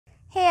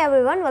Hey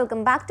everyone,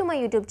 welcome back to my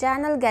YouTube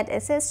channel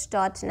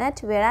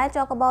getassist.net, where I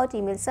talk about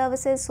email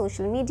services,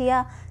 social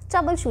media,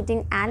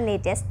 troubleshooting and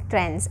latest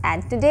trends.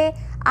 And today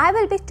I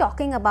will be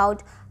talking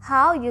about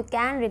how you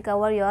can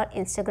recover your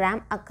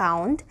Instagram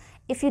account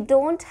if you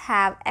don't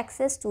have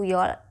access to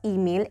your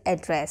email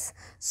address.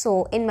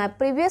 So in my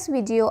previous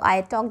video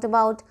I talked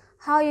about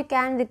how you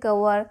can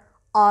recover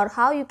or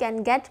how you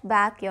can get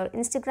back your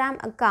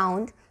Instagram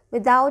account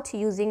without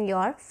using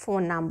your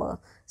phone number.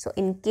 So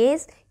in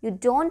case you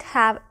don't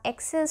have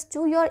access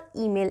to your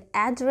email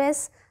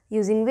address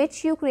using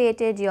which you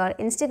created your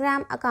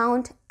Instagram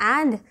account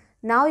and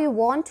now you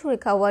want to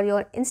recover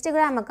your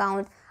Instagram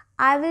account,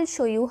 I will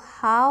show you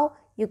how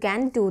you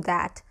can do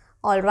that.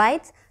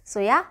 Alright, so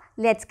yeah,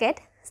 let's get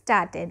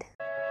started.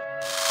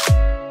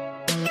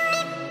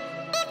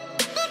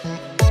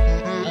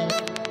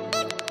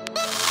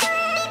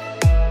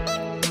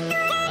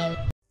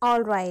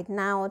 Alright,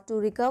 now to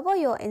recover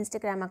your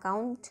Instagram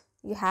account,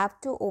 you have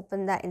to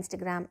open the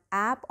Instagram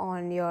app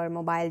on your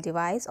mobile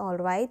device.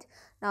 Alright,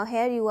 now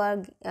here you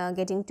are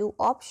getting two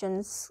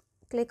options.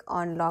 Click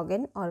on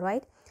login.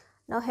 Alright,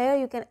 now here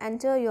you can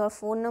enter your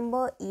phone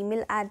number,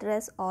 email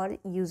address or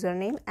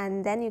username,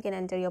 and then you can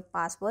enter your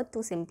password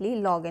to simply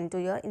log into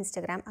your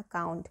Instagram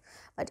account.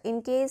 But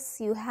in case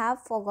you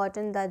have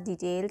forgotten the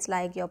details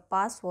like your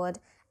password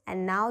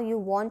and now you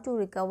want to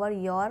recover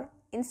your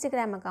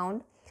Instagram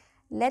account,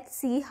 let's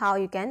see how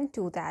you can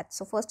do that.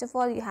 So first of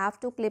all, you have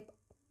to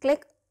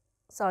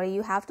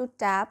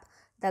tap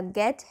the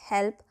get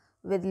help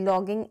with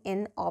logging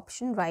in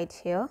option right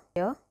here.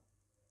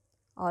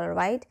 All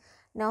right,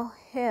 now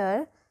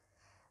here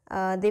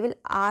they will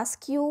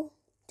ask you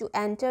to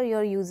enter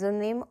your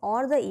username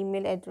or the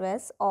email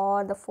address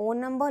or the phone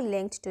number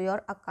linked to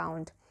your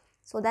account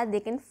so that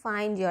they can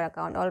find your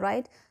account. All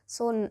right,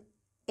 so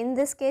in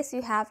this case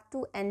you have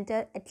to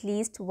enter at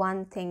least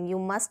one thing. You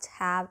must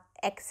have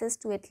access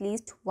to at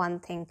least one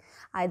thing,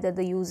 either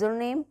the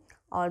username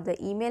or the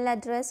email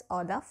address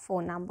or the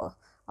phone number.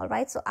 All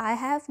right, so I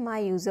have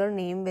my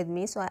username with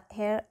me, so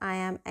here I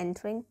am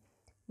entering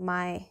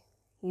my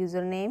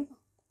username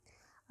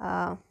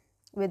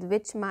with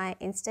which my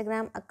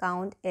Instagram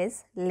account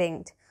is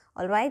linked.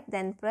 All right,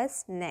 then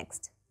press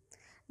next.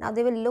 Now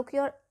they will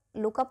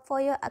look up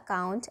for your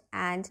account,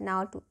 and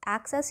now to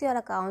access your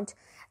account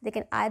they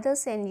can either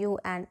send you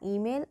an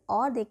email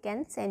or they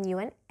can send you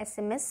an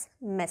SMS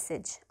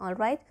message. All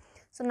right,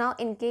 so now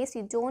in case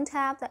you don't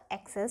have the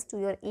access to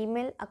your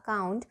email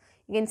account,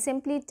 you can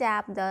simply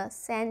tap the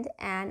send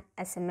an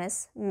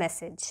SMS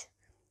message.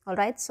 All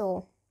right,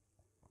 so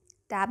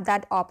tap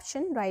that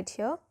option right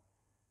here.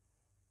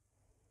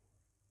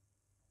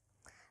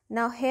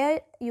 Now here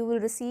you will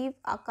receive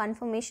a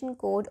confirmation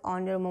code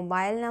on your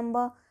mobile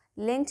number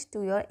linked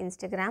to your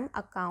Instagram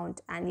account,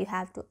 and you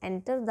have to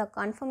enter the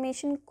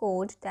confirmation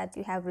code that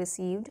you have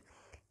received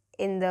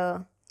in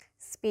the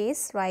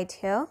space right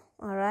here.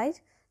 All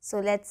right, so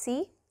let's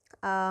see.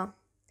 I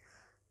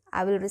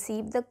will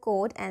receive the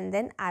code and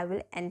then I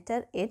will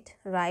enter it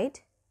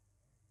right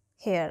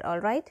here. All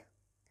right,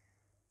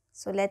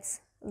 so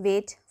let's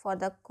wait for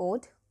the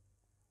code.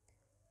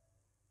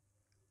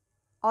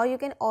 Or you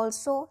can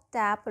also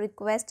tap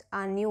request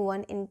a new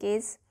one in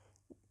case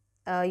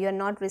you are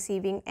not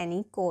receiving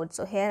any code.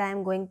 So here I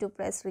am going to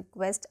press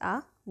request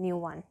a new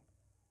one.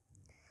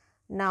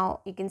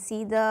 Now you can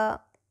see the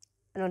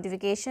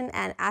notification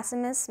and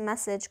SMS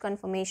message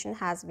confirmation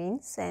has been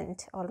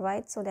sent. All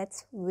right, so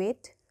let's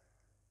wait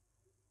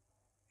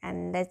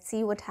and let's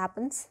see what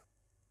happens.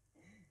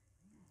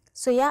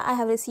 So yeah, I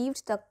have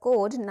received the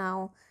code.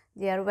 Now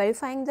they are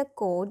verifying the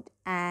code,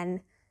 and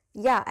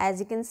yeah,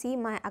 as you can see,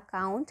 my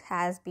account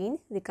has been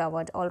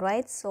recovered. All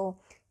right, so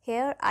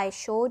here I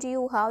showed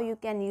you how you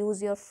can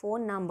use your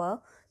phone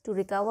number to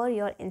recover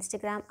your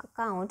Instagram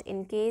account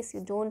in case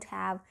you don't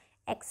have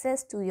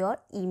access to your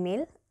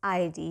email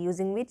ID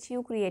using which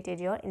you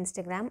created your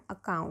Instagram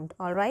account.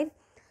 All right,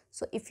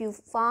 so if you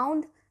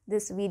found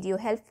this video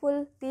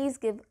helpful, please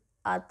give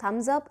a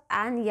thumbs up,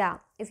 and yeah,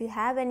 if you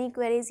have any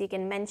queries you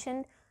can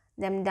mention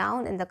them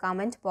down in the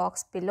comment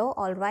box below.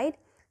 All right,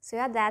 so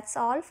yeah, that's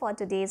all for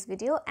today's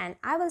video and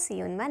I will see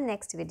you in my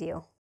next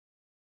video.